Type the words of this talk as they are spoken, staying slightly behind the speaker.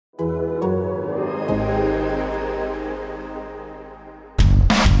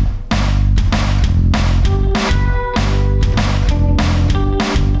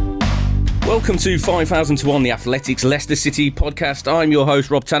Welcome to 5000 to 1, the Athletics Leicester City podcast. I'm your host,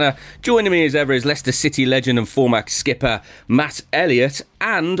 Rob Tanner. Joining me as ever is Leicester City legend and former skipper Matt Elliott.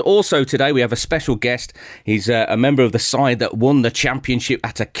 And also today we have a special guest. He's a member of the side that won the championship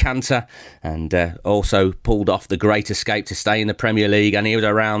at Acanto and also pulled off the great escape to stay in the Premier League. And he was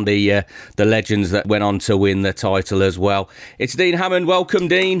around the legends that went on to win the title as well. It's Dean Hammond. Welcome,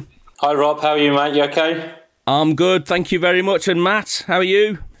 Dean. Hi, Rob. How are you, mate? You okay? I'm good. Thank you very much. And Matt, how are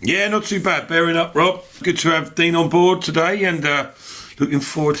you? Yeah, not too bad. Bearing up, Rob. Good to have Dean on board today and looking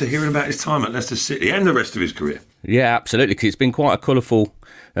forward to hearing about his time at Leicester City and the rest of his career. Yeah, absolutely, because it's been quite a colourful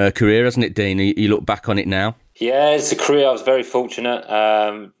career, hasn't it, Dean? You look back on it now. Yeah, it's a career. I was very fortunate.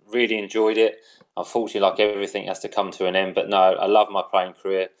 Really enjoyed it. Unfortunately, like everything has to come to an end. But no, I love my playing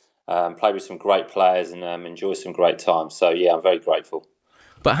career. Played with some great players and enjoyed some great times. So, yeah, I'm very grateful.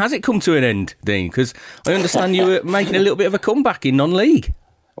 But has it come to an end, Dean? Because I understand you were making a little bit of a comeback in non-league.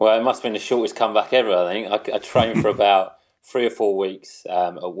 Well, it must have been the shortest comeback ever, I think. I trained for about 3 or 4 weeks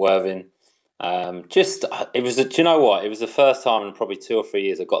at Worthing. It was, do you know what? It was the first time in probably 2 or 3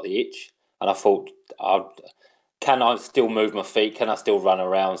 years I got the itch. And I thought, can I still move my feet? Can I still run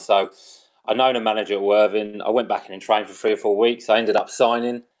around? So I know the manager at Worthing. I went back and trained for 3 or 4 weeks. I ended up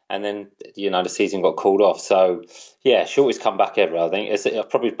signing. And then, the season got called off. So, yeah, shortest comeback ever, I think. It's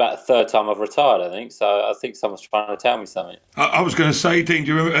probably about the third time I've retired, I think. So I think someone's trying to tell me something. I was going to say, Dean,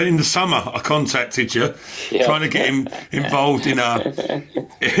 do you remember in the summer I contacted you trying to get him involved in a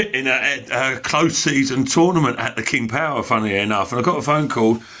close season tournament at the King Power, funnily enough. And I got a phone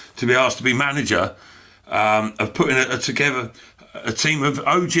call to be asked to be manager of putting together a team of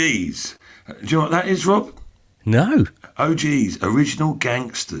OGs. Do you know what that is, Rob? No. OGs, original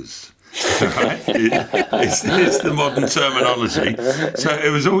gangsters. Right? It's the modern terminology. So it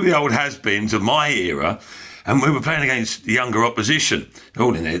was all the old has-beens of my era, and we were playing against the younger opposition,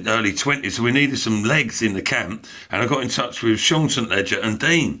 all in their early 20s, so we needed some legs in the camp, and I got in touch with Sean St Ledger and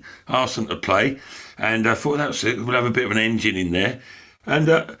Dean, asked them to play, and I thought, that's it, we'll have a bit of an engine in there. And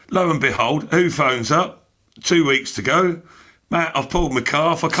lo and behold, who phones up? 2 weeks to go. Matt, I've pulled my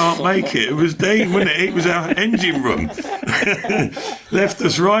calf, I can't make it. It was Dean, wasn't it? It was our engine room. Left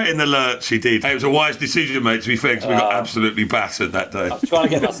us right in the lurch, he did. It was a wise decision, mate, to be fair, because we got absolutely battered that day. I was trying to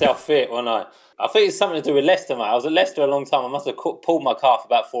get myself fit, wasn't I? I think it's something to do with Leicester, mate. I was at Leicester a long time. I must have pulled my calf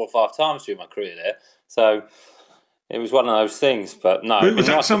about 4 or 5 times during my career there. So it was one of those things, but no. Was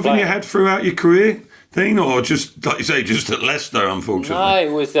that something you had throughout your career, Dean, or just, like you say, just at Leicester, unfortunately? No,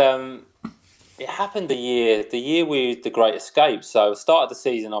 it was... It happened the year we the Great Escape. So start of the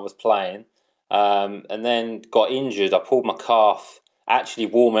season I was playing, and then got injured. I pulled my calf actually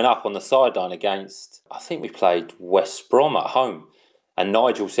warming up on the sideline against, I think we played West Brom at home. And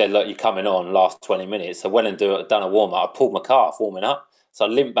Nigel said, look, you're coming on last 20 minutes. So I went and done a warm-up. I pulled my calf warming up. So I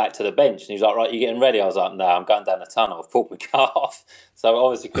limped back to the bench and he was like, right, you getting ready? I was like, no, I'm going down the tunnel. I've pulled my calf. So I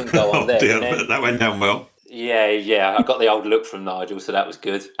obviously couldn't go on there. Dear, then, that went down well. Yeah, I got the old look from Nigel, so that was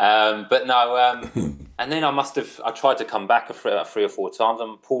good. But no, and then I tried to come back about 3 or 4 times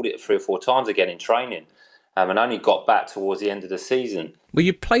and pulled it 3 or 4 times again in training, and only got back towards the end of the season. Well,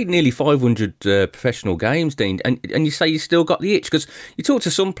 you played nearly 500 professional games, Dean, and you say you still got the itch, because you talk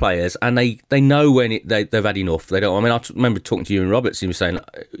to some players and they know when they've had enough. They don't. I mean, I remember talking to you and Roberts, he was saying,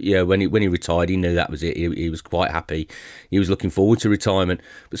 yeah, when he retired, he knew that was it. He was quite happy. He was looking forward to retirement.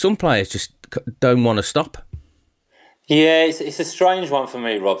 But some players just don't want to stop. Yeah, it's a strange one for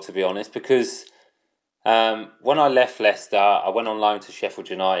me, Rob, to be honest, because when I left Leicester, I went on loan to Sheffield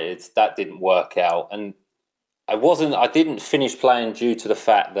United. That didn't work out, and I didn't finish playing due to the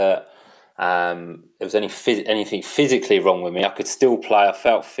fact that there was anything physically wrong with me. I could still play. I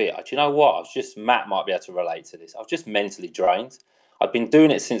felt fit. Do you know what? Matt might be able to relate to this. I was just mentally drained. I'd been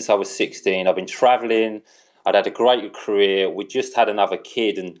doing it since I was 16. I've been travelling. I'd had a great career. We just had another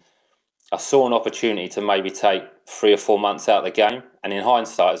kid, and I saw an opportunity to maybe take 3 or 4 months out of the game. And in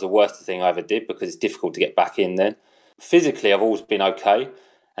hindsight, it was the worst thing I ever did because it's difficult to get back in then. Physically, I've always been okay.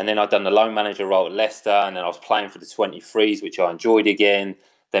 And then I'd done the loan manager role at Leicester, and then I was playing for the 23s, which I enjoyed again.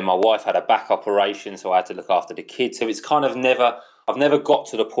 Then my wife had a back operation, so I had to look after the kids. So it's kind of I've never got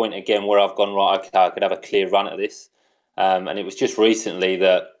to the point again where I've gone, right, okay, I could have a clear run at this. And it was just recently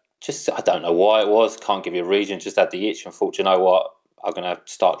that, I don't know why it was, can't give you a reason, just had the itch and thought, you know what, I'm going to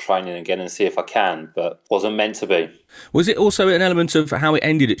start training again and see if I can, but wasn't meant to be. Was it also an element of how it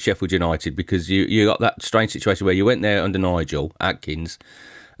ended at Sheffield United? Because you got that strange situation where you went there under Nigel Atkins,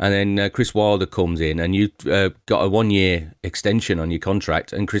 and then Chris Wilder comes in and you got a 1-year extension on your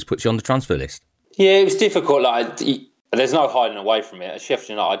contract, and Chris puts you on the transfer list. Yeah, it was difficult. There's no hiding away from it. At Sheffield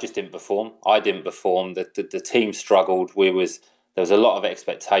United, I just didn't perform. I didn't perform. The team struggled. There was a lot of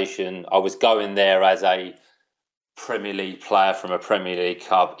expectation. I was going there as a Premier League player from a Premier League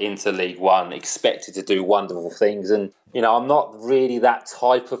club into League One, expected to do wonderful things. And, I'm not really that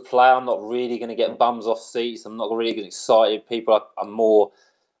type of player. I'm not really going to get bums off seats. I'm not really getting excited. I'm more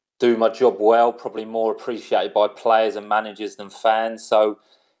do my job well, probably more appreciated by players and managers than fans. So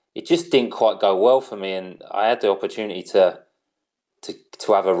it just didn't quite go well for me. And I had the opportunity to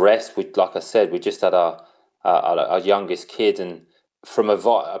have a rest. Like I said, we just had our youngest kid, and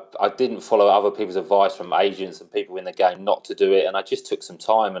I didn't follow other people's advice from agents and people in the game not to do it, and I just took some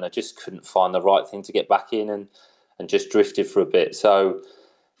time, and I just couldn't find the right thing to get back in, and just drifted for a bit. So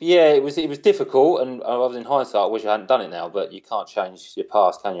yeah, it was difficult, and I was in hindsight, I wish I hadn't done it now, but you can't change your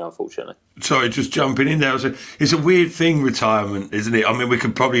past, can you, unfortunately? Sorry, just jumping in there. It's a weird thing, retirement, isn't it? I mean, we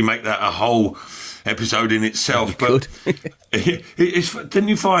could probably make that a whole episode in itself, but didn't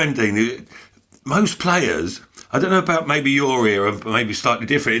you find, Dean, most players, I don't know about maybe your era, but maybe slightly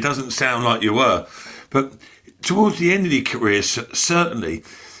different, it doesn't sound like you were, but towards the end of your career, certainly,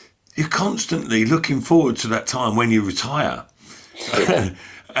 you're constantly looking forward to that time when you retire.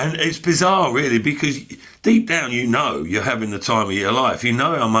 And it's bizarre, really, because deep down, you're having the time of your life. You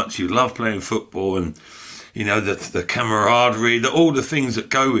know how much you love playing football, and the camaraderie, all the things that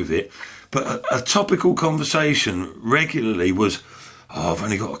go with it. But a topical conversation regularly was, I've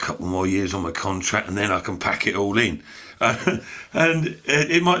only got a couple more years on my contract, and then I can pack it all in. And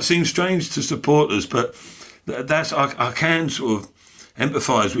it might seem strange to supporters, but I can sort of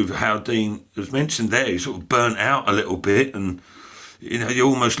empathise with how Dean has mentioned there. He's sort of burnt out a little bit, and you're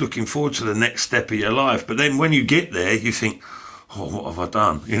almost looking forward to the next step of your life. But then when you get there, you think, what have I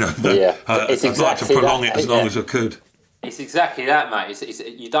done? I'd like to prolong it as long as I could. It's exactly that, mate.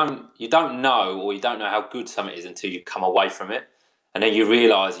 You don't know, or you don't know how good something is until you come away from it. And then you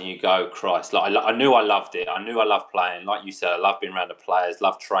realise and you go, Christ, I knew I loved it. I knew I loved playing. Like you said, I loved being around the players,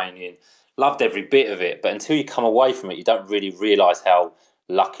 loved training, loved every bit of it. But until you come away from it, you don't really realise how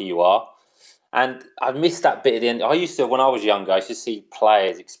lucky you are. And I missed that bit at the end. When I was younger, I used to see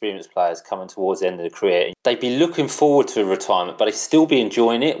players, experienced players, coming towards the end of the career. They'd be looking forward to retirement, but they'd still be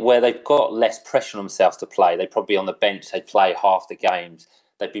enjoying it, where they've got less pressure on themselves to play. They'd probably be on the bench, they'd play half the games.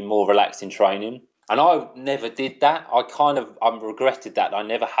 They'd be more relaxed in training. And I never did that. I regretted that. I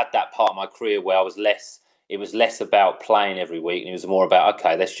never had that part of my career where it was less about playing every week, and it was more about,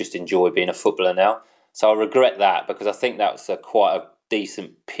 okay, let's just enjoy being a footballer now. So I regret that, because I think that's quite a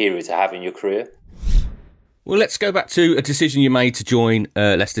decent period to have in your career. Well, let's go back to a decision you made to join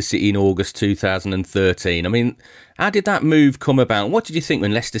Leicester City in August 2013. I mean, how did that move come about? What did you think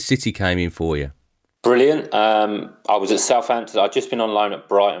when Leicester City came in for you? Brilliant. I was at Southampton. I'd just been on loan at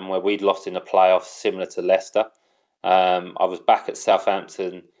Brighton, where we'd lost in the playoffs, similar to Leicester. I was back at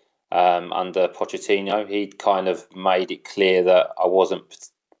Southampton under Pochettino. He'd kind of made it clear that I wasn't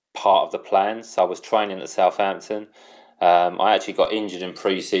part of the plan, so I was training at Southampton. I actually got injured in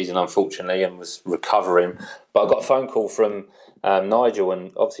pre-season, unfortunately, and was recovering. But I got a phone call from Nigel,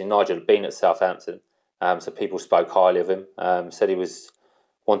 and obviously Nigel had been at Southampton, so people spoke highly of him. Said he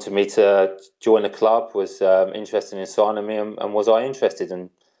wanted me to join the club, was interested in signing me, and was I interested? And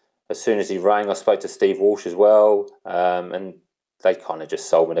as soon as he rang, I spoke to Steve Walsh as well, and they kind of just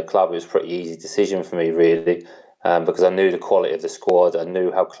sold me the club. It was a pretty easy decision for me, really, because I knew the quality of the squad. I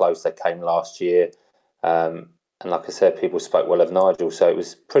knew how close they came last year. And like I said, people spoke well of Nigel, so it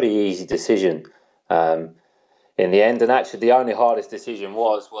was a pretty easy decision in the end. And actually, the only hardest decision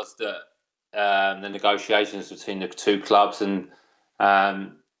was the negotiations between the two clubs and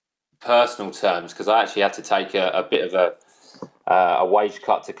personal terms, because I actually had to take a bit of a wage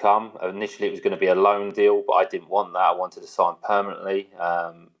cut to come. Initially, it was going to be a loan deal, but I didn't want that. I wanted to sign permanently.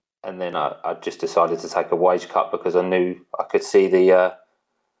 And then I just decided to take a wage cut because I knew I could see the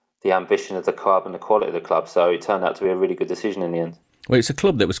ambition of the club and the quality of the club. So it turned out to be a really good decision in the end. Well, it's a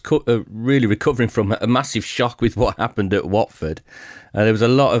club that was really recovering from a massive shock with what happened at Watford. There was a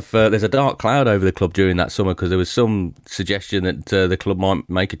lot of there's a dark cloud over the club during that summer, because there was some suggestion that the club might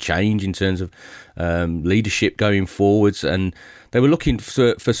make a change in terms of leadership going forwards, and they were looking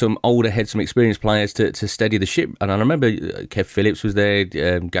for some older heads, some experienced players to steady the ship. And I remember Kev Phillips was there,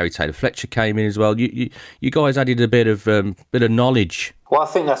 Gary Taylor-Fletcher came in as well. You guys added a bit of knowledge. Well, I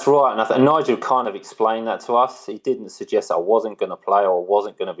think that's right, and I think Nigel kind of explained that to us. He didn't suggest I wasn't going to play or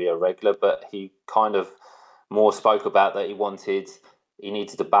wasn't going to be a regular, but he kind of more spoke about that he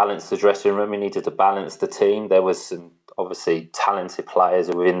needed to balance the dressing room, he needed to balance the team. There was some obviously talented players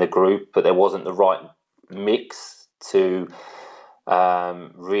within the group, but there wasn't the right mix to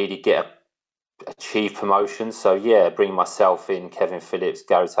really achieve promotion. So yeah, bringing myself in, Kevin Phillips,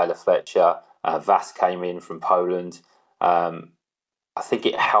 Gary Taylor-Fletcher, Vas came in from Poland. I think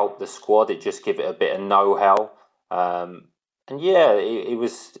it helped the squad. It just gave it a bit of know-how. And yeah, it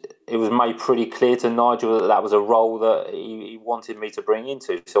was made pretty clear to Nigel that was a role that he wanted me to bring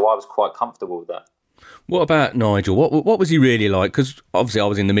into. So I was quite comfortable with that. What about Nigel? What was he really like? Because obviously I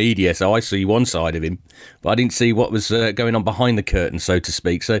was in the media, so I see one side of him, but I didn't see what was going on behind the curtain, so to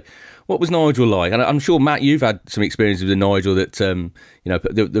speak. So what was Nigel like? And I'm sure, Matt, you've had some experiences with Nigel that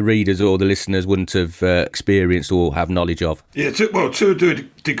the readers or the listeners wouldn't have experienced or have knowledge of. Yeah, to a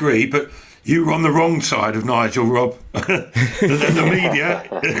degree, but you were on the wrong side of Nigel, Rob. and the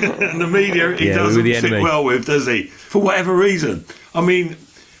media, he doesn't sit well with, does he? For whatever reason. I mean,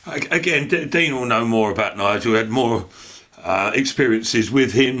 again, Dean will know more about Nigel. We had more experiences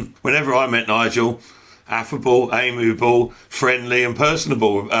with him. Whenever I met Nigel, affable, amiable, friendly and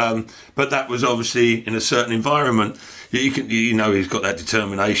personable. But that was obviously in a certain environment. He's got that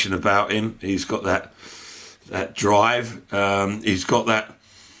determination about him. He's got that drive. He's got that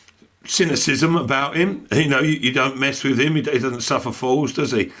cynicism about him. You don't mess with him. He doesn't suffer fools,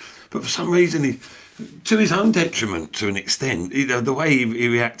 does he? But for some reason, to his own detriment, to an extent, the way he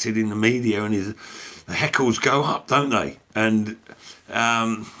reacted in the media, and the heckles go up, don't they? And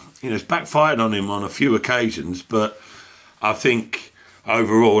it's backfired on him on a few occasions. But I think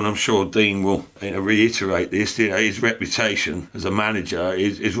overall, and I'm sure Dean will reiterate this, his reputation as a manager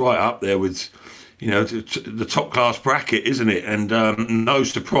is right up there with the top class bracket, isn't it? And no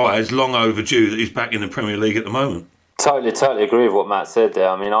surprise, long overdue that he's back in the Premier League at the moment. Totally agree with what Matt said there.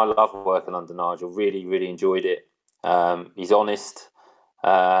 I mean, I love working under Nigel. Really, really enjoyed it. He's honest.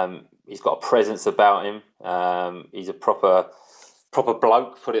 He's got a presence about him. He's a proper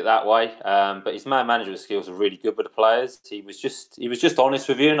bloke, put it that way. But his man management skills are really good with the players. He was just honest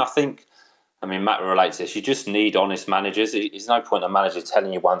with you, and I think, Matt relates to this. You just need honest managers. There's no point in a manager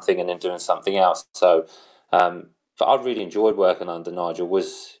telling you one thing and then doing something else. So, but I really enjoyed working under Nigel.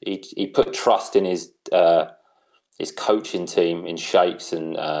 He put trust in his coaching team in Shakes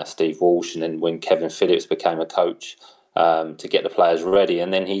and Steve Walsh, and then when Kevin Phillips became a coach to get the players ready,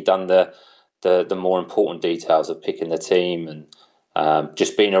 and then he done the more important details of picking the team and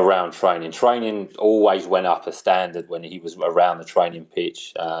just being around training. Training always went up a standard when he was around the training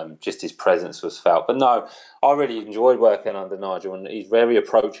pitch. Just his presence was felt. But no, I really enjoyed working under Nigel, and he's very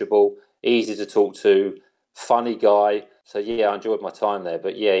approachable, easy to talk to, funny guy. So yeah, I enjoyed my time there.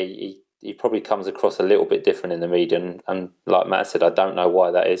 But yeah, he probably comes across a little bit different in the media, and like Matt said, I don't know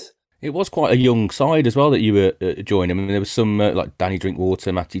why that is. It was quite a young side as well that you were joining. There was some like Danny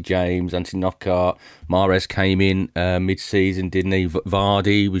Drinkwater, Matty James, Anthony Knockaert, Mahrez came in mid-season, didn't he?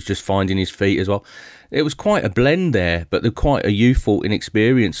 Vardy was just finding his feet as well. It was quite a blend there, but they're quite a youthful,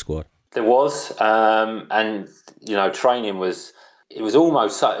 inexperienced squad. There was, and training was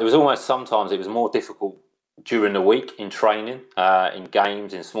almost sometimes it was more difficult during the week in training, in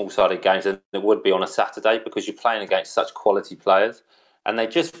games, in small-sided games, than it would be on a Saturday, because you're playing against such quality players. And they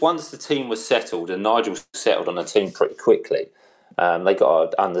just, once the team was settled, and Nigel settled on the team pretty quickly, they got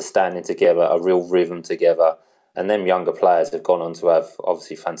an understanding together, a real rhythm together. And them younger players have gone on to have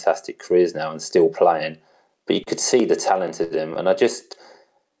obviously fantastic careers now and still playing. But you could see the talent in them. And as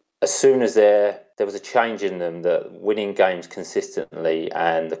soon as there was a change in them, that winning games consistently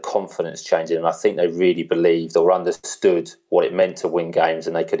and the confidence changing, and I think they really believed or understood what it meant to win games,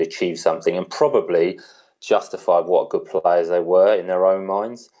 and they could achieve something, and probably justified what good players they were in their own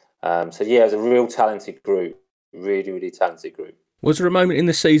minds. So yeah, it was a real talented group, really, really talented group. Was there a moment in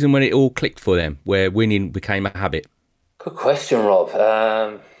the season when it all clicked for them, where winning became a habit? Good question, Rob.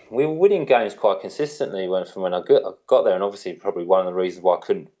 We were winning games quite consistently from when I got there, and obviously probably one of the reasons why I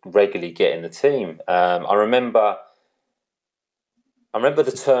couldn't regularly get in the team. I remember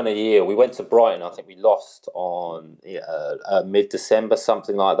the turn of year. We went to Brighton. I think we lost on mid-December,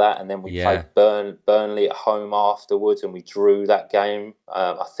 something like that. And then we played Burnley at home afterwards, and we drew that game,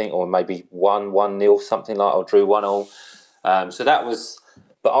 I think, or maybe 1-0, something like that, or drew 1-0. So that was...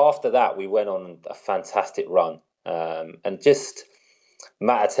 But after that, we went on a fantastic run. And just...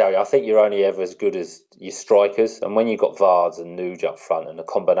 Matt, I tell you, I think you're only ever as good as your strikers. And when you've got Vards and Nuge up front, and the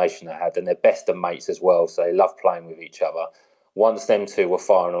combination they had, and they're best of mates as well, so they love playing with each other. Once them two were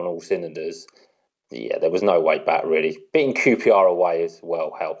firing on all cylinders, yeah, there was no way back, really. Beating QPR away as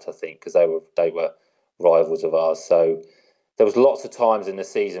well helped, I think, because they were rivals of ours. So there was lots of times in the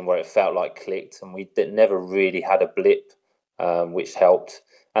season where it felt like clicked, and we never really had a blip, which helped.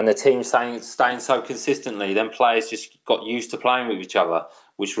 And the team staying so consistently, then players just got used to playing with each other,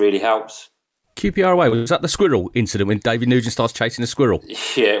 which really helps. QPR away, was that the squirrel incident when David Nugent starts chasing a squirrel?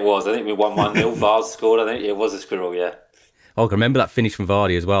 Yeah, it was. I think we won 1-0. Vars scored. I think it was a squirrel, yeah. I can remember that finish from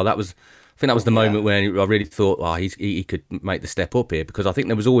Vardy as well. That was think that was the moment when I really thought, he could make the step up here, because I think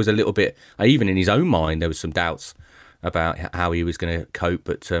there was always a little bit, even in his own mind, there was some doubts about how he was going to cope,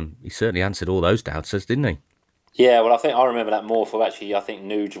 but he certainly answered all those doubts, didn't he? Yeah, well, I remember that more for actually, I think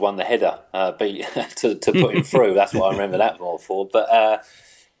Nuge won the header beat to put him through. That's what I remember that more for. But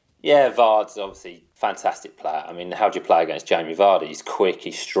Vard's obviously a fantastic player. I mean, how do you play against Jamie Vardy? He's quick,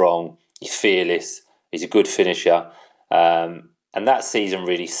 he's strong, he's fearless, he's a good finisher. And that season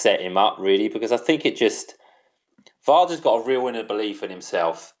really set him up, really, because I think Vardy's got a real inner belief in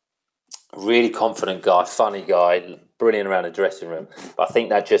himself. Really confident guy, funny guy, brilliant around the dressing room. But I think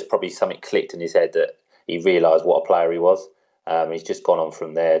that just probably something clicked in his head that he realised what a player he was. He's just gone on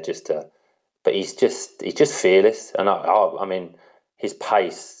from there. But he's just fearless, and I mean his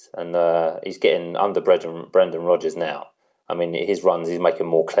pace, and he's getting under Brendan Rodgers now. I mean his runs, he's making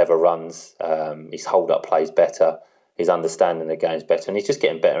more clever runs. His hold up plays better. His understanding the game's better, and he's just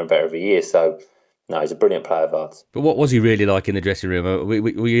getting better and better every year. So. No, he's a brilliant player, Vards. But what was he really like in the dressing room?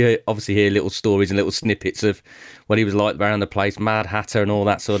 We obviously hear little stories and little snippets of what he was like around the place, Mad Hatter and all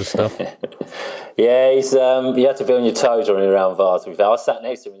that sort of stuff. Yeah, he's you had to be on your toes running around Vards. I was sat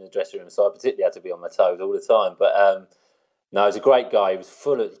next to him in the dressing room, so I particularly had to be on my toes all the time. But no, he's a great guy. He was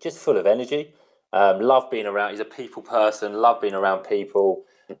full of energy. Loved being around. He's a people person. Loved being around people.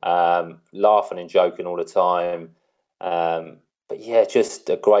 Laughing and joking all the time. But yeah, just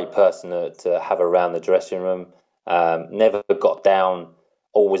a great person to have around the dressing room. Never got down,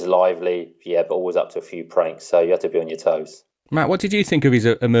 always lively, but always up to a few pranks. So you have to be on your toes. Matt, what did you think of his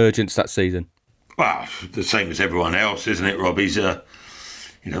emergence that season? Well, the same as everyone else, isn't it, Rob? He's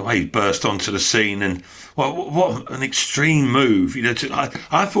he burst onto the scene, and what an extreme move.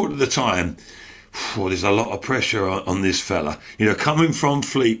 I thought at the time, there's a lot of pressure on this fella. Coming from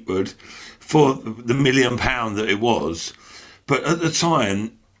Fleetwood for the £1 million that it was. But at the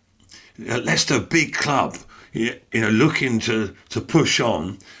time, Leicester, big club, looking to push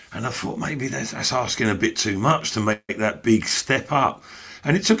on, and I thought maybe that's asking a bit too much to make that big step up.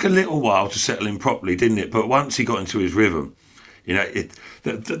 And it took a little while to settle in properly, didn't it? But once he got into his rhythm,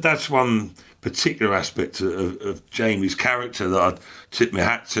 that's one particular aspect of Jamie's character that I'd tip my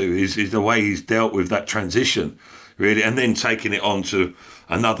hat to is the way he's dealt with that transition, really, and then taking it on to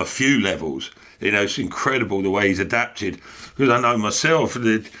another few levels. It's incredible the way he's adapted. Because I know myself,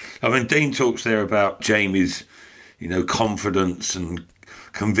 Dean talks there about Jamie's, confidence and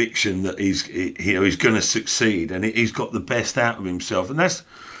conviction that he's going to succeed, and he's got the best out of himself. And that's,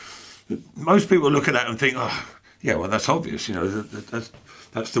 most people look at that and think, that's obvious.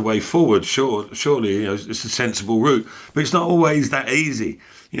 That's the way forward. Surely, it's a sensible route. But it's not always that easy.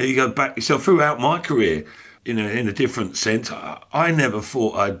 You go back yourself throughout my career. In a different sense, I never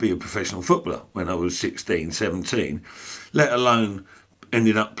thought I'd be a professional footballer when I was 16, 17, let alone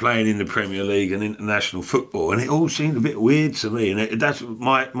ended up playing in the Premier League and international football. And it all seemed a bit weird to me. And that's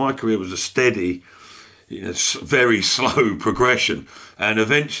my career was a steady, very slow progression. And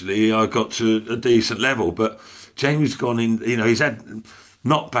eventually I got to a decent level. But Jamie's gone in, he's had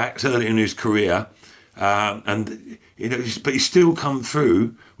knockbacks early in his career. But he's still come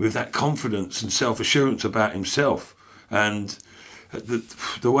through with that confidence and self-assurance about himself, and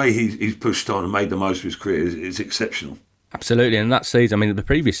the way he's pushed on and made the most of his career is exceptional. Absolutely, and that season, the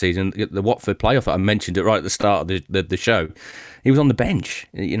previous season, the Watford playoff, I mentioned it right at the start of the show, he was on the bench.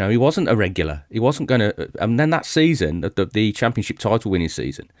 He wasn't a regular. He wasn't going to. And then that season, the Championship title-winning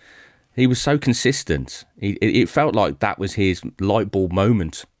season, he was so consistent. It felt like that was his light bulb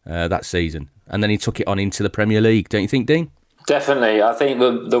moment that season. And then he took it on into the Premier League, don't you think, Dean? Definitely. I think,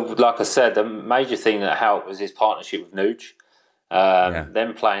 like I said, the major thing that helped was his partnership with Nuge.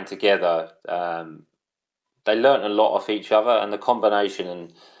 Them playing together, they learnt a lot off each other, and the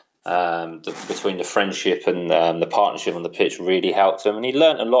combination and between the friendship and the partnership on the pitch really helped him. And he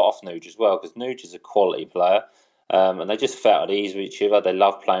learnt a lot off Nuge as well, because Nuge is a quality player, and they just felt at ease with each other. They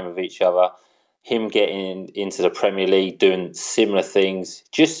loved playing with each other. Him getting into the Premier League, doing similar things,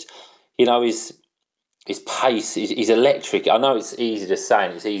 just... his pace, he's electric. I know it's easy to say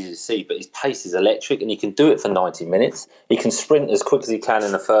and it's easy to see, but his pace is electric, and he can do it for 90 minutes. He can sprint as quick as he can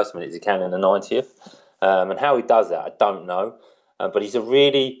in the first minute as he can in the 90th. And how he does that, I don't know. But he's a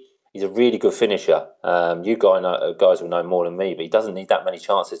really good finisher. You guys will know more than me, but he doesn't need that many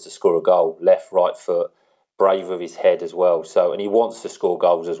chances to score a goal. Left, right foot, brave with his head as well. And he wants to score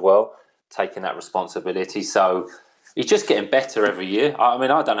goals as well, taking that responsibility. So he's just getting better every year. I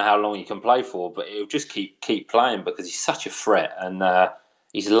don't know how long he can play for, but he'll just keep playing because he's such a threat, and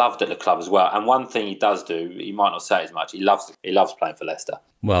he's loved at the club as well. And one thing he does do, he might not say as much, he loves playing for Leicester.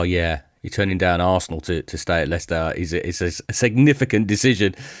 Well, yeah, You're turning down Arsenal to stay at Leicester is a significant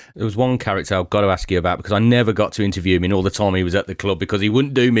decision. There was one character I've got to ask you about because I never got to interview him in all the time he was at the club because he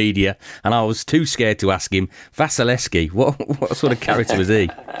wouldn't do media and I was too scared to ask him. Vasilevsky, what sort of character was he?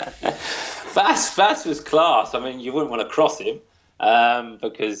 Vas was class. I mean, you wouldn't want to cross him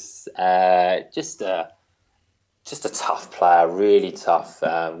because just a tough player, really tough.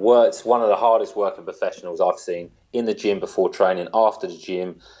 Worked one of the hardest working professionals I've seen in the gym before training, after the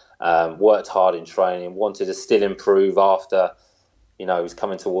gym. Worked hard in training, wanted to still improve after, he was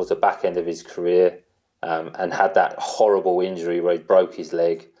coming towards the back end of his career and had that horrible injury where he broke his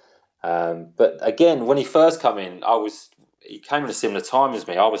leg. But again, when he first came in, he came at a similar time as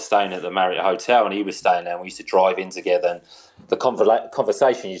me. I was staying at the Marriott Hotel and he was staying there and we used to drive in together and the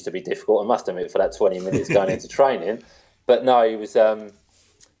conversation used to be difficult, I must admit, for that 20 minutes going into training. But no, he was a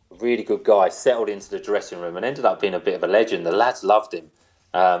really good guy, settled into the dressing room and ended up being a bit of a legend. The lads loved him.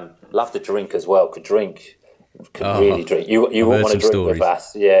 Loved to drink as well. Could really drink. You wouldn't want to drink with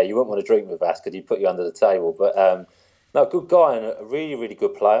Vas. Yeah, you wouldn't want to drink with Vas because he'd put you under the table. But no, good guy and a really, really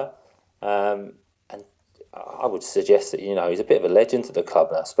good player. And I would suggest that he's a bit of a legend at the club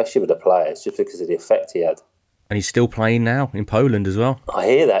now, especially with the players, just because of the effect he had. And he's still playing now in Poland as well. I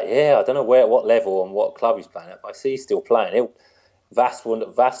hear that. Yeah, I don't know what level and what club he's playing at, but I see he's still playing. Vas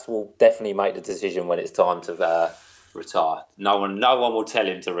will definitely make the decision when it's time to retire. No one will tell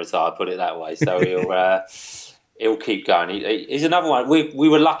him to retire, put it that way. So he'll keep going. He's another one. We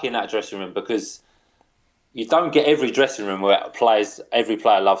were lucky in that dressing room because you don't get every dressing room where every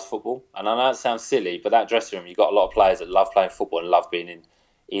player loves football. And I know it sounds silly, but that dressing room, you've got a lot of players that love playing football and love being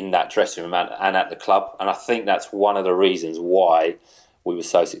in that dressing room and at the club. And I think that's one of the reasons why we were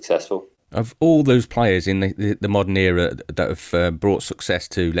so successful. Of all those players in the modern era that have brought success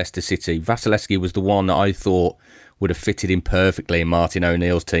to Leicester City, Vasilevsky was the one that I thought would have fitted in perfectly in Martin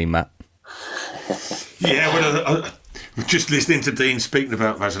O'Neill's team, Matt. Yeah, well, I just listening to Dean speaking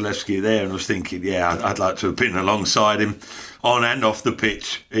about Vasilevsky there, and I was thinking, I'd like to have been alongside him on and off the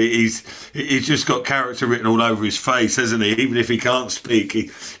pitch. He's just got character written all over his face, hasn't he? Even if he can't speak,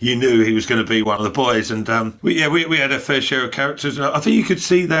 you knew he was going to be one of the boys. And we had a fair share of characters. I think you could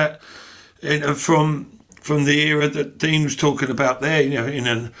see that from the era that Dean was talking about there, in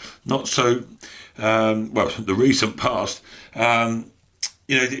a not so the recent past.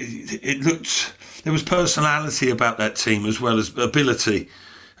 It looked, there was personality about that team as well as ability,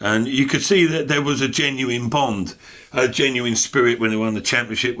 and you could see that there was a genuine bond, a genuine spirit when they won the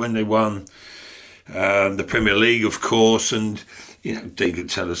Championship, when they won the Premier League, of course, and Dean could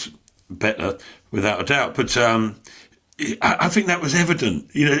tell us better without a doubt, but I think that was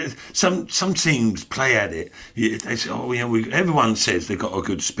evident. Some teams play at it. They say, everyone says they've got a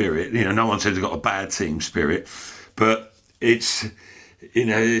good spirit. No one says they've got a bad team spirit, but it's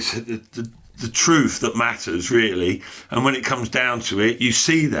the truth that matters, really. And when it comes down to it, you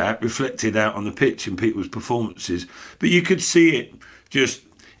see that reflected out on the pitch in people's performances. But you could see it just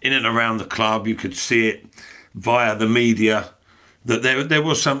in and around the club. You could see it via the media that there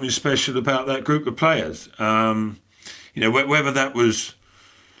was something special about that group of players. Whether that was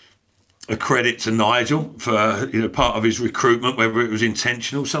a credit to Nigel for part of his recruitment, whether it was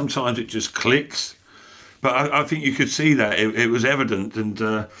intentional, sometimes it just clicks. But I think you could see that it was evident, and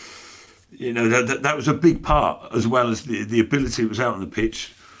that was a big part, as well as the ability that was out on the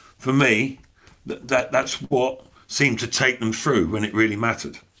pitch. For me, that's what seemed to take them through when it really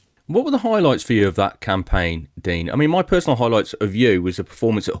mattered. What were the highlights for you of that campaign, Dean? I mean, my personal highlights of you was a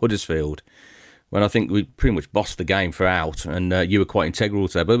performance at Huddersfield, when I think we pretty much bossed the game throughout, and you were quite integral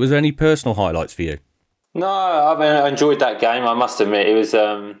to that. But was there any personal highlights for you? No, I mean, I enjoyed that game. I must admit, it was.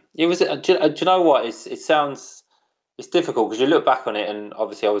 Do you know what? It's difficult because you look back on it, and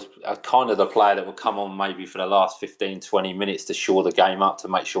obviously I was kind of the player that would come on maybe for the last 15, 20 minutes to shore the game up, to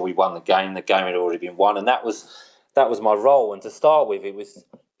make sure we won the game. The game had already been won, and that was my role. And to start with, it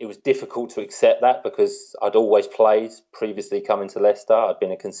was difficult to accept that because I'd always played previously coming to Leicester. I'd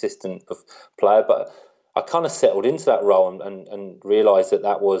been a consistent player, but I kind of settled into that role and realised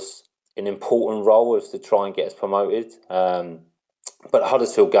that was an important role, was to try and get us promoted. But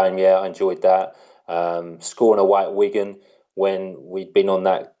Huddersfield game, I enjoyed that. Scoring away at Wigan when we'd been on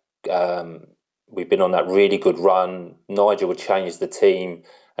that really good run. Nigel had changed the team,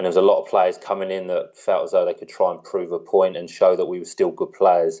 and there was a lot of players coming in that felt as though they could try and prove a point and show that we were still good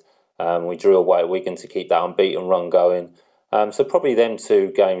players. We drew away at Wigan to keep that unbeaten run going. So probably them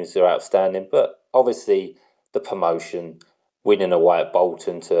two games are outstanding. But obviously the promotion, winning away at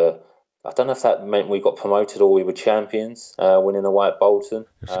Bolton I don't know if that meant we got promoted or we were champions, winning away at Bolton.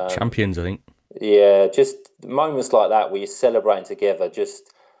 Champions, I think. Yeah, just moments like that where you're celebrating together,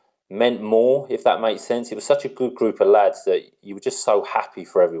 just meant more, if that makes sense. It was such a good group of lads that you were just so happy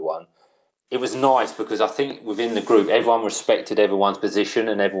for everyone. It was nice because I think within the group, everyone respected everyone's position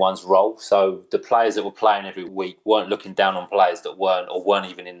and everyone's role. So the players that were playing every week weren't looking down on players that weren't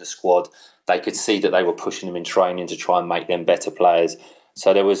even in the squad. They could see that they were pushing them in training to try and make them better players.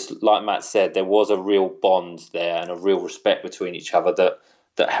 So there was, like Matt said, there was a real bond there and a real respect between each other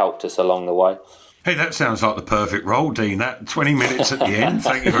that helped us along the way. Hey, that sounds like the perfect role, Dean. That 20 minutes at the end.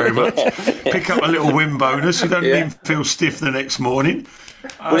 Thank you very much. Pick up a little win bonus. You don't even feel stiff the next morning.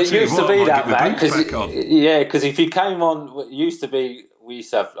 Well, it used to be that, Matt. Because if you came on, we used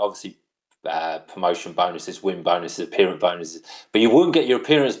to have obviously promotion bonuses, win bonuses, appearance bonuses, but you wouldn't get your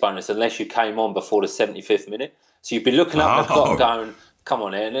appearance bonus unless you came on before the 75th minute. So you'd be looking up the clock going, come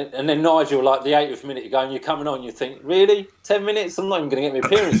on in. And then Nigel, like the 80th minute, you're going, you're coming on, you think, really? 10 minutes? I'm not even going to get my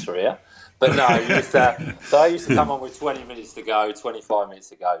appearance for here. But no, so I used to come on with 20 minutes to go, 25 minutes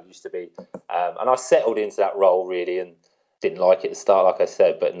to go. It used to be, and I settled into that role really, and didn't like it at the start, like I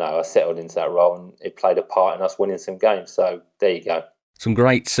said. But no, I settled into that role, and it played a part in us winning some games. So there you go. Some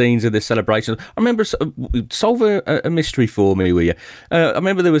great scenes of the celebration. I remember, solve a mystery for me, will you? I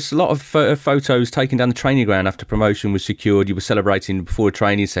remember there was a lot of photos taken down the training ground after promotion was secured. You were celebrating before a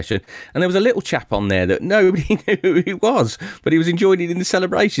training session. And there was a little chap on there that nobody knew who he was, but he was enjoying it in the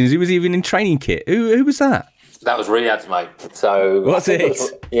celebrations. He was even in training kit. Who was that? That was Riyad's mate. So was it?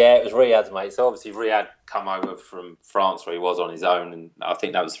 It was Riyad's mate. So obviously Riyad come over from France where he was on his own, and I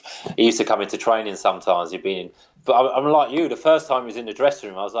think he used to come into training sometimes. But I'm like you. The first time he was in the dressing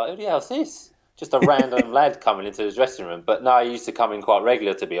room, I was like, "Who the hell's this?" Just a random lad coming into the dressing room. But no, he used to come in quite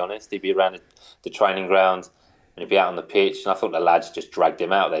regular. To be honest, he'd be around the training ground and he'd be out on the pitch. And I thought the lads just dragged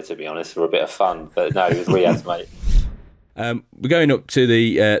him out there, to be honest, for a bit of fun. But no, he was Riyad's mate. We're going up to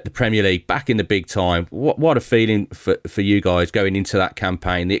the Premier League, back in the big time. What a feeling for you guys going into that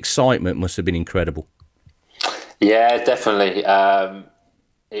campaign. The excitement must have been incredible. Yeah, definitely.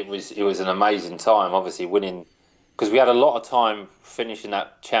 It was an amazing time, obviously winning, because we had a lot of time finishing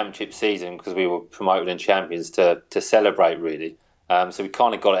that championship season because we were promoted and champions to celebrate, really. So we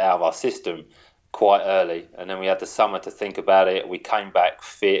kind of got it out of our system quite early, and then we had the summer to think about it. We came back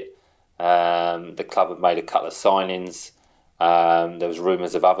fit. The club had made a couple of signings. There was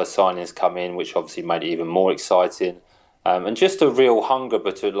rumours of other signings come in, which obviously made it even more exciting. And just a real hunger,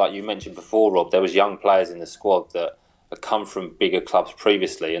 but like you mentioned before, Rob, there was young players in the squad that had come from bigger clubs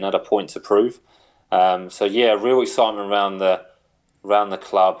previously and had a point to prove. So yeah, real excitement around the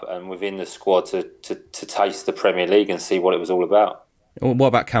club and within the squad to taste the Premier League and see what it was all about. What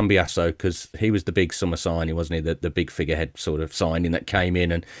about Cambiasso? Because he was the big summer signing, wasn't he? The big figurehead sort of signing that came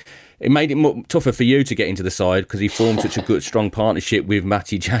in, and it made it tougher for you to get into the side because he formed such a good, strong partnership with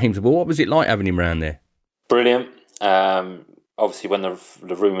Matty James. But what was it like having him around there? Brilliant. Obviously, when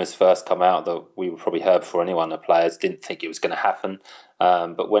the rumours first come out that we were probably heard before anyone, the players didn't think it was going to happen.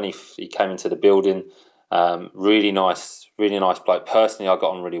 But when he came into the building, really nice bloke. Personally, I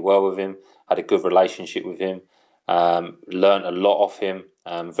got on really well with him, had a good relationship with him, learned a lot off him,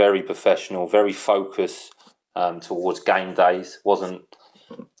 very professional, very focused towards game days. Wasn't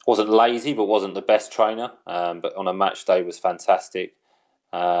lazy, but wasn't the best trainer. But on a match day was fantastic.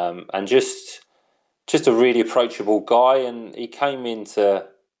 And just a really approachable guy, and he came in to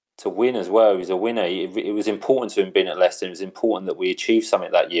win as well. He was a winner. It was important to him being at Leicester. It was important that we achieved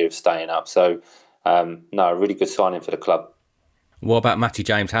something that year of staying up. So, a really good signing for the club. What about Matty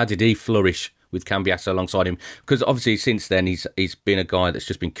James? How did he flourish with Cambiasso alongside him? Because obviously since then he's been a guy that's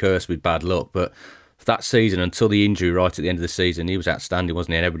just been cursed with bad luck. But that season, until the injury right at the end of the season, he was outstanding,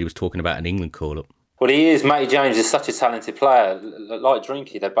 wasn't he? And everybody was talking about an England call-up. Well, he is. Matty James is such a talented player. Like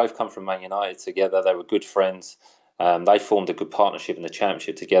Drinky, they both come from Man United together. They were good friends. They formed a good partnership in the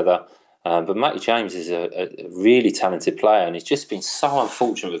Championship together. But Matty James is a really talented player, and he's just been so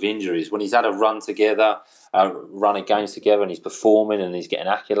unfortunate with injuries. When he's had a run together, run of games together, and he's performing and he's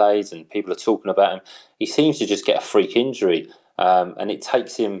getting accolades and people are talking about him, he seems to just get a freak injury. And it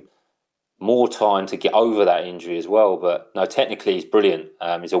takes him more time to get over that injury as well. But no, technically he's brilliant.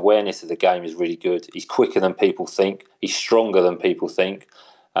 His awareness of the game is really good. He's quicker than people think. He's stronger than people think.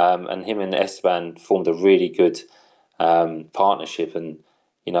 And him and Esteban formed a really good partnership. And,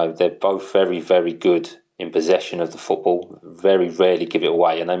 they're both very, very good in possession of the football. Very rarely give it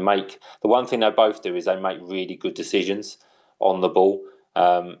away. And the one thing they both do is they make really good decisions on the ball.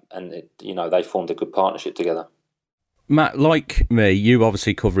 They formed a good partnership together. Matt, like me, you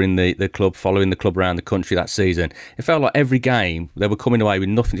obviously covering the club, following the club around the country that season. It felt like every game they were coming away with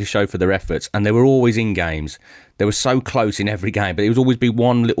nothing to show for their efforts, and they were always in games. They were so close in every game, but it would always be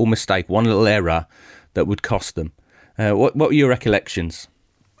one little mistake, one little error that would cost them. What were your recollections?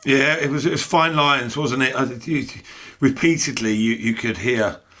 Yeah, it was fine lines, wasn't it? Repeatedly, you could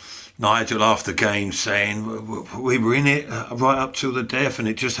hear Nigel after games saying we were in it right up till the death, and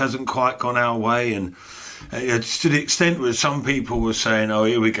it just hasn't quite gone our way. And to the extent where some people were saying, "Oh,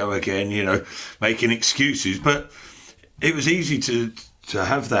 here we go again," making excuses. But it was easy to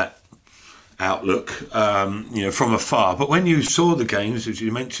have that outlook, from afar. But when you saw the games, as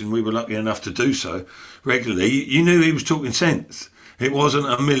you mentioned, we were lucky enough to do so regularly. You knew he was talking sense. It wasn't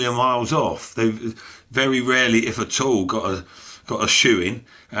a million miles off. They very rarely, if at all, got a shoe-in,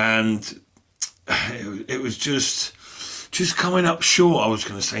 and it was just coming up short. I was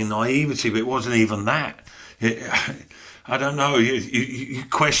going to say naivety, but it wasn't even that. I don't know. You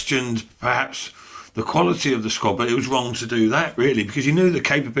questioned perhaps the quality of the squad, but it was wrong to do that, really, because you knew the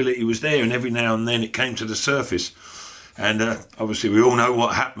capability was there, and every now and then it came to the surface. And obviously, we all know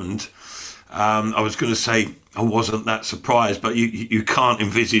what happened. I was going to say I wasn't that surprised, but you can't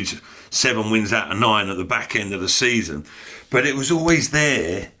envisage 7 wins out of 9 at the back end of the season. But it was always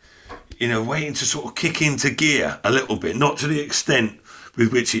there, waiting to sort of kick into gear a little bit, not to the extent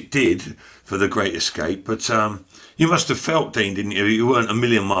with which it did for the Great Escape. But you must have felt, Dean, didn't you? You weren't a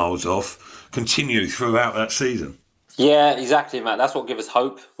million miles off, continue throughout that season. Yeah, exactly, Matt. That's what gave us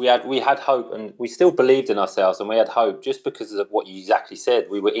hope. We had hope, and we still believed in ourselves, and we had hope just because of what you exactly said.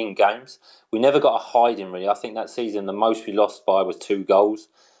 We were in games. We never got a hiding, really. I think that season the most we lost by was 2 goals.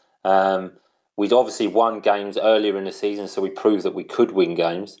 We'd obviously won games earlier in the season, so we proved that we could win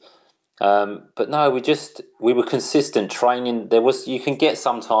games. But no, we were consistent training. You can get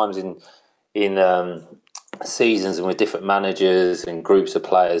sometimes in seasons and with different managers and groups of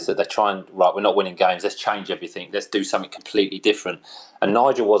players that they're trying, right, we're not winning games, let's change everything, let's do something completely different. And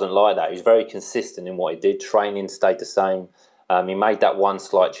Nigel wasn't like that. He was very consistent in what he did. Training stayed the same. He made that one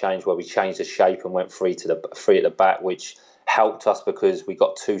slight change where we changed the shape and went free at the back, which helped us because we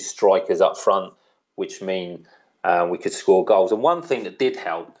got 2 strikers up front, which mean we could score goals. And one thing that did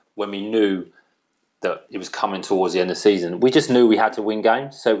help when we knew that it was coming towards the end of the season, we just knew we had to win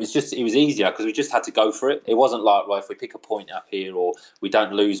games. So it was easier because we just had to go for it. It wasn't like, right, if we pick a point up here or we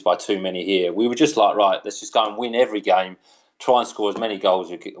don't lose by too many here. We were just like, right, let's just go and win every game, try and score as many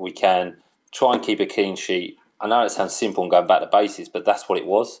goals as we can, try and keep a clean sheet. I know it sounds simple and going back to basics, but that's what it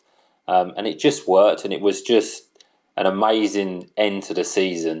was. And it just worked, and it was just an amazing end to the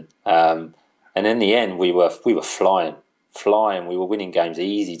season. And in the end, we were flying. We were winning games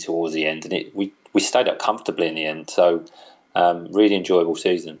easy towards the end, and we stayed up comfortably in the end. So really enjoyable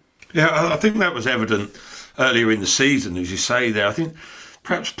season. Yeah, I think that was evident earlier in the season, as you say there. I think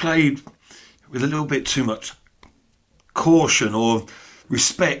perhaps played with a little bit too much caution or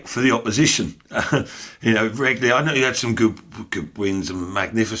respect for the opposition. Regularly. I know you had some good wins and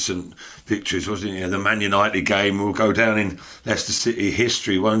magnificent victories, wasn't it? The Man United game will go down in Leicester City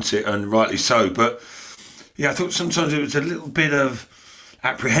history, won't it? And rightly so. But yeah, I thought sometimes it was a little bit of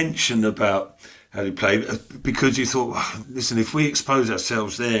apprehension about how he played, because you thought, listen, if we expose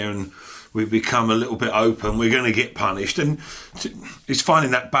ourselves there and we become a little bit open, we're going to get punished. And it's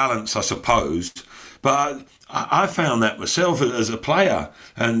finding that balance, I suppose. But I found that myself as a player.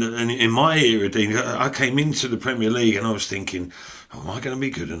 And in my era, Dean, I came into the Premier League and I was thinking, am I going to be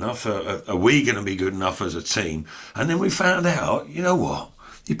good enough? Are we going to be good enough as a team? And then we found out, you know what?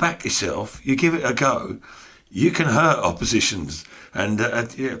 You back yourself, you give it a go, you can hurt oppositions. And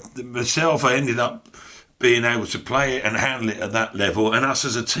myself, I ended up being able to play it and handle it at that level, and us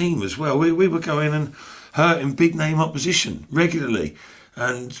as a team as well. We were going and hurting big name opposition regularly.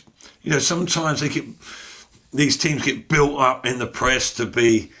 And sometimes these teams get built up in the press to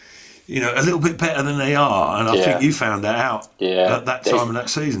be a little bit better than they are, and I think you found that out at that time of that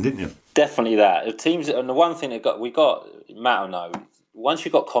season, didn't you? Definitely that. The teams, and the one thing we got, Matt will know, once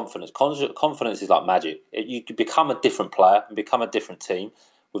you've got confidence is like magic. You become a different player and become a different team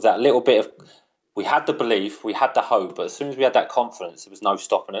with that little bit of. We had the belief, we had the hope, but as soon as we had that confidence, there was no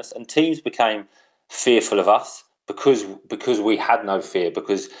stopping us. And teams became fearful of us because we had no fear,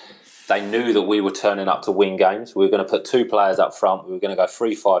 because they knew that we were turning up to win games. We were going to put 2 players up front. We were going to go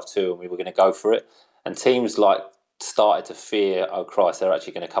 3-5-2, and we were going to go for it. And teams started to fear, oh Christ, they're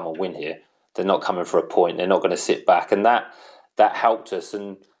actually going to come and win here. They're not coming for a point. They're not going to sit back, and that helped us.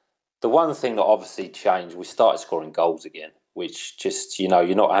 And the one thing that obviously changed, we started scoring goals again, which just, you're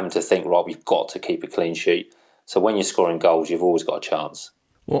not having to think, right, we've got to keep a clean sheet. So when you're scoring goals, you've always got a chance.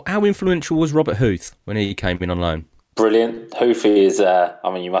 Well, how influential was Robert Huth when he came in on loan? Brilliant. Hoofy is,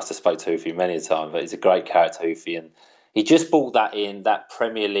 you must have spoke to Hoofy many a time, but he's a great character, Hoofy. And he just brought that in, that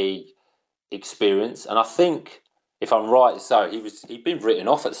Premier League experience. And I think, if I'm right, so he'd been written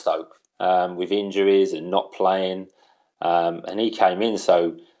off at Stoke with injuries and not playing. And he came in,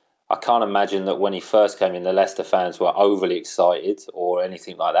 so I can't imagine that when he first came in, the Leicester fans were overly excited or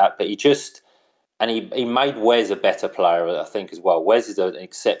anything like that. But he made Wes a better player, I think, as well. Wes is an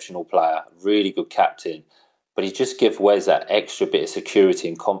exceptional player, really good captain. But he just gave Wes that extra bit of security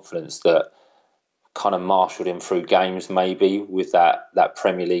and confidence that kind of marshalled him through games, maybe, with that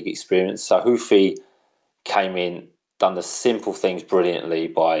Premier League experience. So Houthi came in, done the simple things brilliantly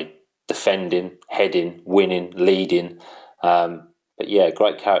by defending, heading, winning, leading. But yeah,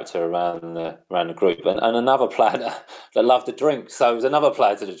 great character around the group, and another player that loved to drink. So it was another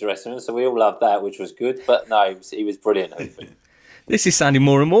player to the dressing room. So we all loved that, which was good. But no, he was brilliant. This is sounding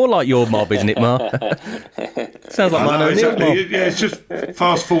more and more like your mob, isn't it, Mark? Sounds like mine. Exactly. Yeah, it's just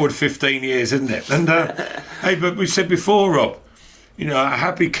fast forward 15 years, isn't it? And hey, but we said before, Rob, a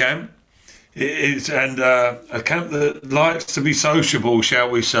happy camp is, and a camp that likes to be sociable, shall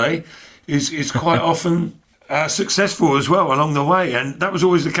we say, is quite often successful as well along the way. And that was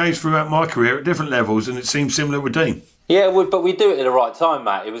always the case throughout my career at different levels, and it seems similar with Dean. Yeah, but we do it at the right time,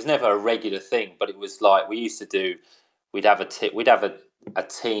 Matt. It was never a regular thing, but it was like we used to do. We'd have a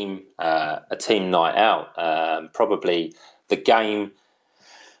team night out. Probably the game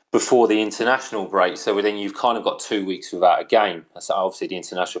before the international break. So then you've kind of got 2 weeks without a game. So obviously the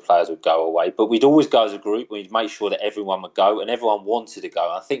international players would go away, but we'd always go as a group. We'd make sure that everyone would go, and everyone wanted to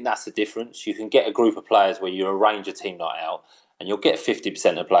go. I think that's the difference. You can get a group of players where you arrange a team night out, and you'll get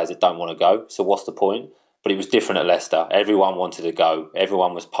 50% of players that don't want to go. So what's the point? But it was different at Leicester. Everyone wanted to go.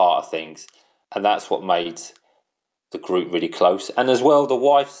 Everyone was part of things, and that's what made the group really close. And as well, the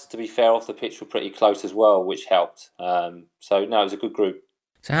wives, to be fair, off the pitch were pretty close as well, which helped. So no, it was a good group.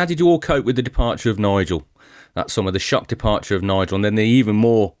 So how did you all cope with the departure of Nigel? That's some of the shock departure of Nigel, and then the even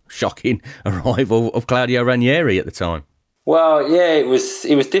more shocking arrival of Claudio Ranieri at the time. Well, yeah, it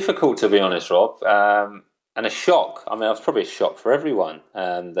was difficult, to be honest, Rob, and a shock. I mean, it was probably a shock for everyone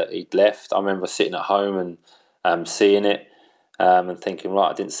that he'd left. I remember sitting at home and seeing it and thinking, right,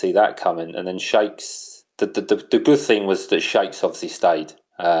 I didn't see that coming. And then Shakes. The good thing was that Shakes obviously stayed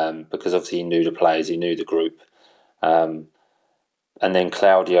because obviously he knew the players, he knew the group. And then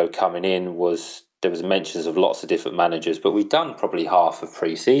Claudio coming in there was mentions of lots of different managers, but we'd done probably half of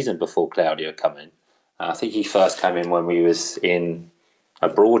pre-season before Claudio came in. I think he first came in when we was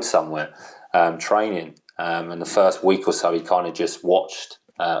abroad somewhere training. And the first week or so he kind of just watched,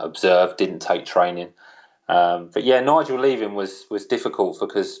 observed, didn't take training. But yeah, Nigel leaving was difficult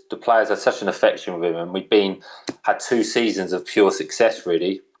because the players had such an affection with him, and we'd had 2 seasons of pure success,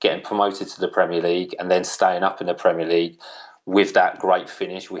 really, getting promoted to the Premier League and then staying up in the Premier League with that great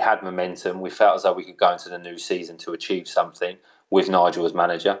finish. We had momentum. We felt as though we could go into the new season to achieve something with Nigel as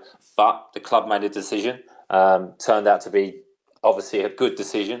manager. But the club made a decision. Turned out to be obviously a good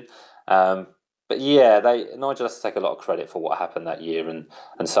decision. But yeah, Nigel has to take a lot of credit for what happened that year, and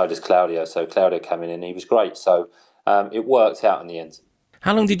so does Claudio. So Claudio came in and he was great. So it worked out in the end.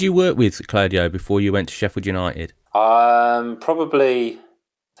 How long did you work with Claudio before you went to Sheffield United? Probably,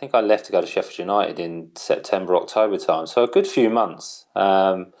 I think I left to go to Sheffield United in September, October time. So a good few months.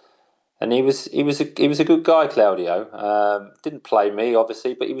 And he was a good guy, Claudio. Didn't play me,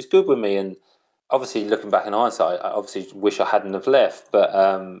 obviously, but he was good with me. And obviously, looking back in hindsight, I obviously wish I hadn't have left,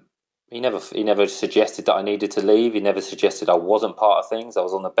 but. He never suggested that I needed to leave. He never suggested I wasn't part of things. I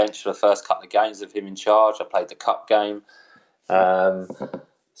was on the bench for the first couple of games of him in charge. I played the cup game. So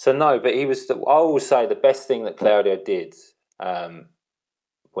no, but he was. I always say the best thing that Claudio did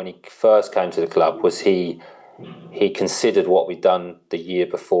when he first came to the club was he considered what we'd done the year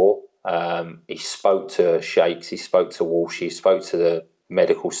before. He spoke to Shakes, he spoke to Walsh, he spoke to the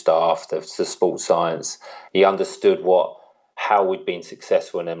medical staff, the sports science. He understood how we'd been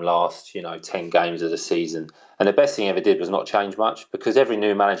successful in them last, 10 games of the season. And the best thing he ever did was not change much, because every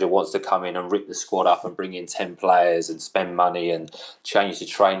new manager wants to come in and rip the squad up and bring in 10 players and spend money and change the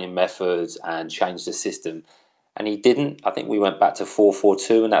training methods and change the system. And he didn't. I think we went back to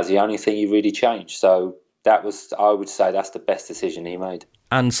 4-4-2, and that's the only thing he really changed. So I would say that's the best decision he made.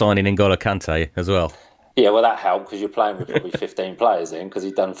 And signing N'Golo Kante as well. Yeah, well, that helped because you're playing with probably 15 players then, because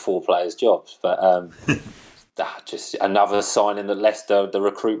he'd done 4 players' jobs. But just another signing that Leicester, the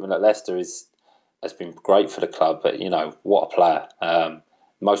recruitment at Leicester has been great for the club. But, what a player.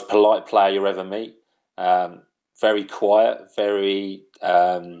 Most polite player you ever meet. Very quiet, very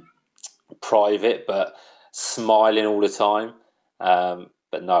private, but smiling all the time.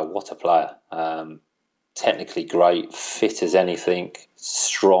 But no, what a player. Technically great, fit as anything,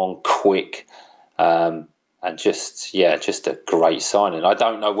 strong, quick. And just a great signing. I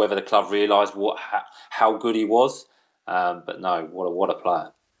don't know whether the club realised how good he was, but no, what a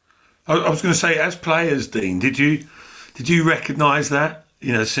player. I was going to say, as players, Dean, did you recognise that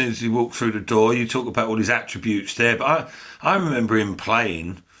as soon as he walked through the door, you talk about all his attributes there. But I remember him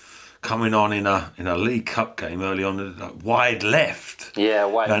coming on in a League Cup game early on, wide left. Yeah,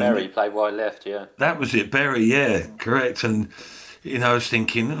 Berry played wide left, yeah. That was it, Berry, yeah, correct. And, I was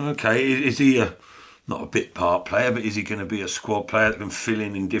thinking, okay, is he not a bit part player, but is he going to be a squad player that can fill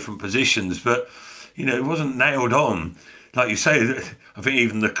in different positions? But, it wasn't nailed on. Like you say, I think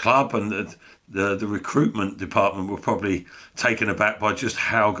even the club and the recruitment department were probably taken aback by just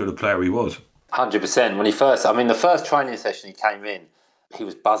how good a player he was. 100%. When the first training session he came in, he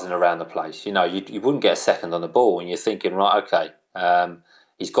was buzzing around the place. You wouldn't get a second on the ball, and you're thinking, right, okay,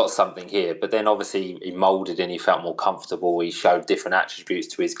 he's got something here. But then obviously he moulded in, he felt more comfortable, he showed different attributes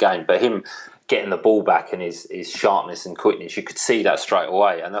to his game. But him getting the ball back and his sharpness and quickness, you could see that straight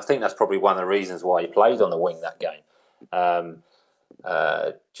away. And I think that's probably one of the reasons why he played on the wing that game.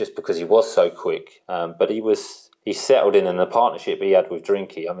 Just because he was so quick. But he settled in the partnership he had with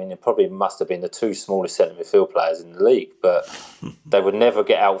Drinky. I mean, it probably must have been the two smallest centre midfield players in the league, but they would never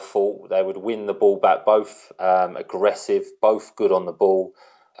get out-fought. They would win the ball back, both aggressive, both good on the ball.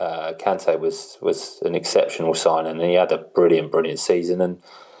 Kante was an exceptional signing, and he had a brilliant season, and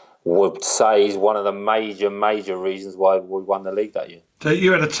would say he's one of the major reasons why we won the league that year. So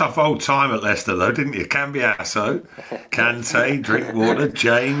you had a tough old time at Leicester, though, didn't you? Cambiasso, Kante, Drinkwater,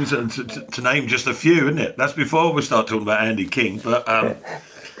 James, and to name just a few, isn't it? That's before we start talking about Andy King. But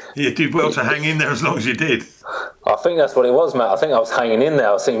you did well to hang in there as long as you did. I think that's what it was, Matt. I think I was hanging in there.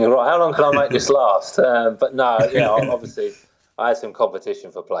 I was thinking, right, how long can I make this last? But no, obviously I had some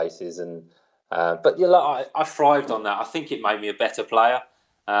competition for places, but I thrived on that. I think it made me a better player.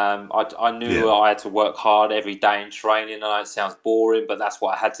 I knew I had to work hard every day in training. I know it sounds boring, but that's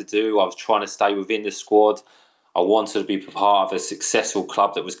what I had to do. I was trying to stay within the squad. I wanted to be part of a successful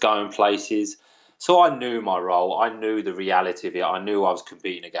club that was going places. So I knew my role. I knew the reality of it. I knew I was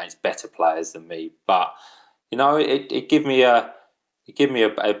competing against better players than me. But it gave me a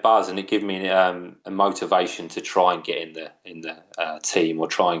buzz, and it gave me a motivation to try and get in the team or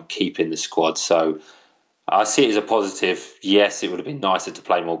try and keep in the squad. So I see it as a positive. Yes, it would have been nicer to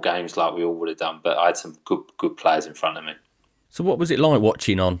play more games like we all would have done, but I had some good players in front of me. So what was it like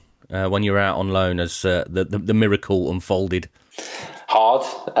watching on when you were out on loan as the miracle unfolded? Hard,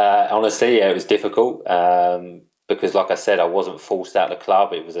 honestly. Yeah, it was difficult because, like I said, I wasn't forced out of the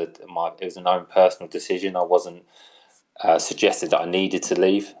club. It was an own personal decision. I wasn't suggested that I needed to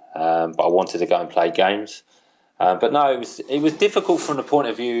leave, but I wanted to go and play games. But no, it was difficult from the point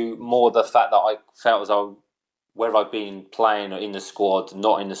of view more the fact that I felt as though whether I'd been playing or in the squad,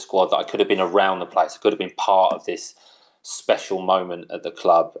 not in the squad, that I could have been around the place. I could have been part of this special moment at the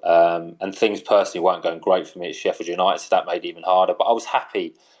club. And things personally weren't going great for me at Sheffield United, so that made it even harder. But I was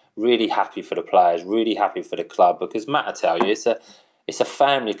happy, really happy for the players, really happy for the club, because Matt, I tell you, it's a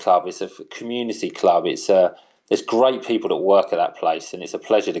family club, it's a community club, there's great people that work at that place, and it's a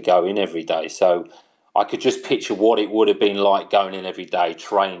pleasure to go in every day. So I could just picture what it would have been like going in every day,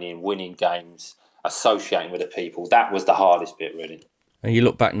 training, winning games, associating with the people. That was the hardest bit, really. And you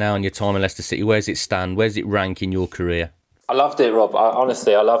look back now on your time in Leicester City, where's it stand? Where's it rank in your career? I loved it, Rob.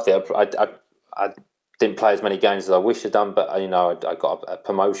 Honestly, I loved it. I didn't play as many games as I wish I'd done, but I got a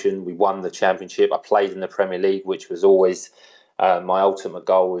promotion. We won the championship. I played in the Premier League, which was always my ultimate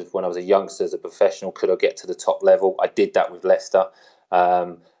goal. Was when I was a youngster as a professional, could I get to the top level? I did that with Leicester.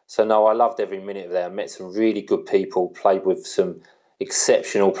 So no, I loved every minute of there. I met some really good people, played with some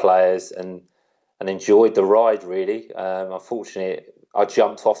exceptional players, and enjoyed the ride, really. Unfortunately, I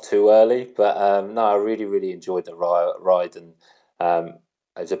jumped off too early, but no, I really, really enjoyed the ride, and it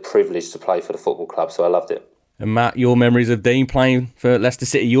was a privilege to play for the football club, so I loved it. And Matt, your memories of Dean playing for Leicester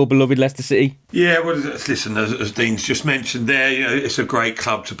City, your beloved Leicester City? Yeah, well, listen, as Dean's just mentioned there, it's a great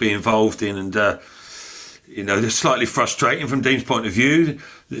club to be involved in, and it's slightly frustrating from Dean's point of view.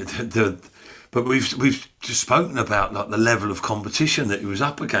 But we've just spoken about like the level of competition that he was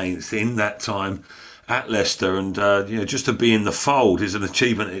up against in that time at Leicester, and just to be in the fold is an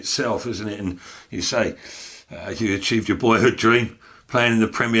achievement itself, isn't it? And you say you achieved your boyhood dream playing in the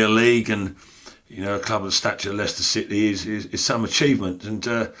Premier League, and a club of the stature of Leicester City is some achievement.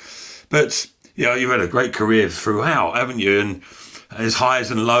 And but you've had a great career throughout, haven't you? And as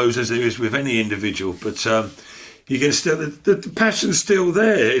highs and lows as there is with any individual, but you can still the passion's still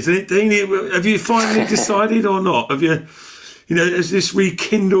there, isn't it, Dean? Have you finally decided or not? Have you, has this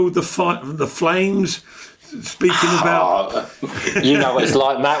rekindled the flames? Speaking about, what it's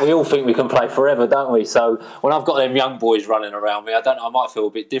like, Matt. We all think we can play forever, don't we? So when I've got them young boys running around me, I might feel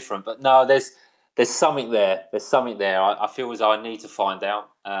a bit different, but no, there's something there. There's something there. I feel as though I need to find out.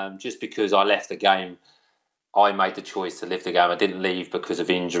 Just because I left the game I made the choice to live the game. I didn't leave because of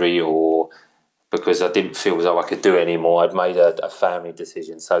injury or because I didn't feel as though I could do it anymore. I'd made a family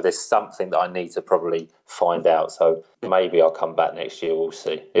decision. So there's something that I need to probably find out. So maybe I'll come back next year. We'll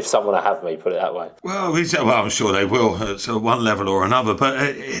see. If someone will have me, put it that way. Well, I'm sure they will at one level or another. But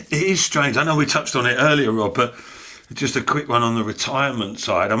it is strange. I know we touched on it earlier, Rob, but just a quick one on the retirement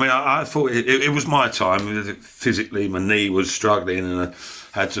side. I mean, I thought it was my time. Physically, my knee was struggling and I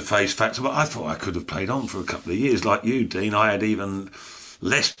had to face facts. But I thought I could have played on for a couple of years. Like you, Dean, I had even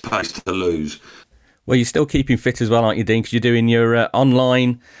less pace to lose. Well, you're still keeping fit as well, aren't you, Dean? Because you're doing your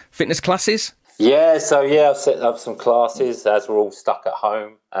online fitness classes? Yeah, I've set up some classes as we're all stuck at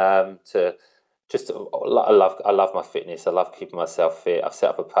home. I love my fitness. I love keeping myself fit. I've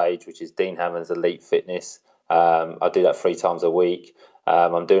set up a page which is Dean Hammond's Elite Fitness. I do that 3 times a week.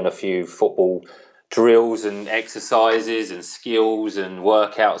 I'm doing a few football drills and exercises and skills and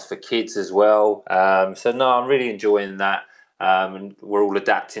workouts for kids as well. I'm really enjoying that. And we're all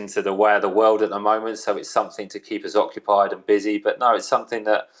adapting to the way of the world at the moment, so it's something to keep us occupied and busy. But no, it's something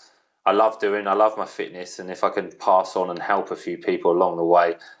that I love doing. I love my fitness, and if I can pass on and help a few people along the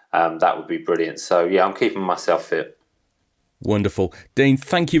way, that would be brilliant. So yeah, I'm keeping myself fit. Wonderful. Dean,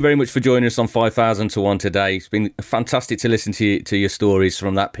 thank you very much for joining us on 5000 to 1 today. It's been fantastic to listen to your stories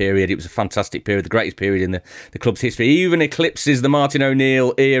from that period. It was a fantastic period, the greatest period in the club's history. Even eclipses the Martin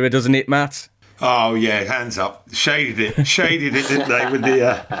O'Neill era, doesn't it, Matt? Oh, yeah, hands up. Shaded it, didn't they, with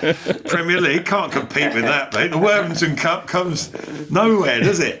the Premier League? Can't compete with that, mate. The Worthington Cup comes nowhere,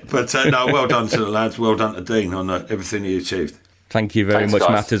 does it? But no, well done to the lads. Well done to Dean on everything he achieved. Thank you very much,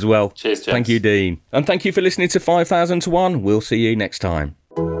 guys. Matt, as well. Cheers, gents. Thank you, Dean. And thank you for listening to 5000 to 1. We'll see you next time.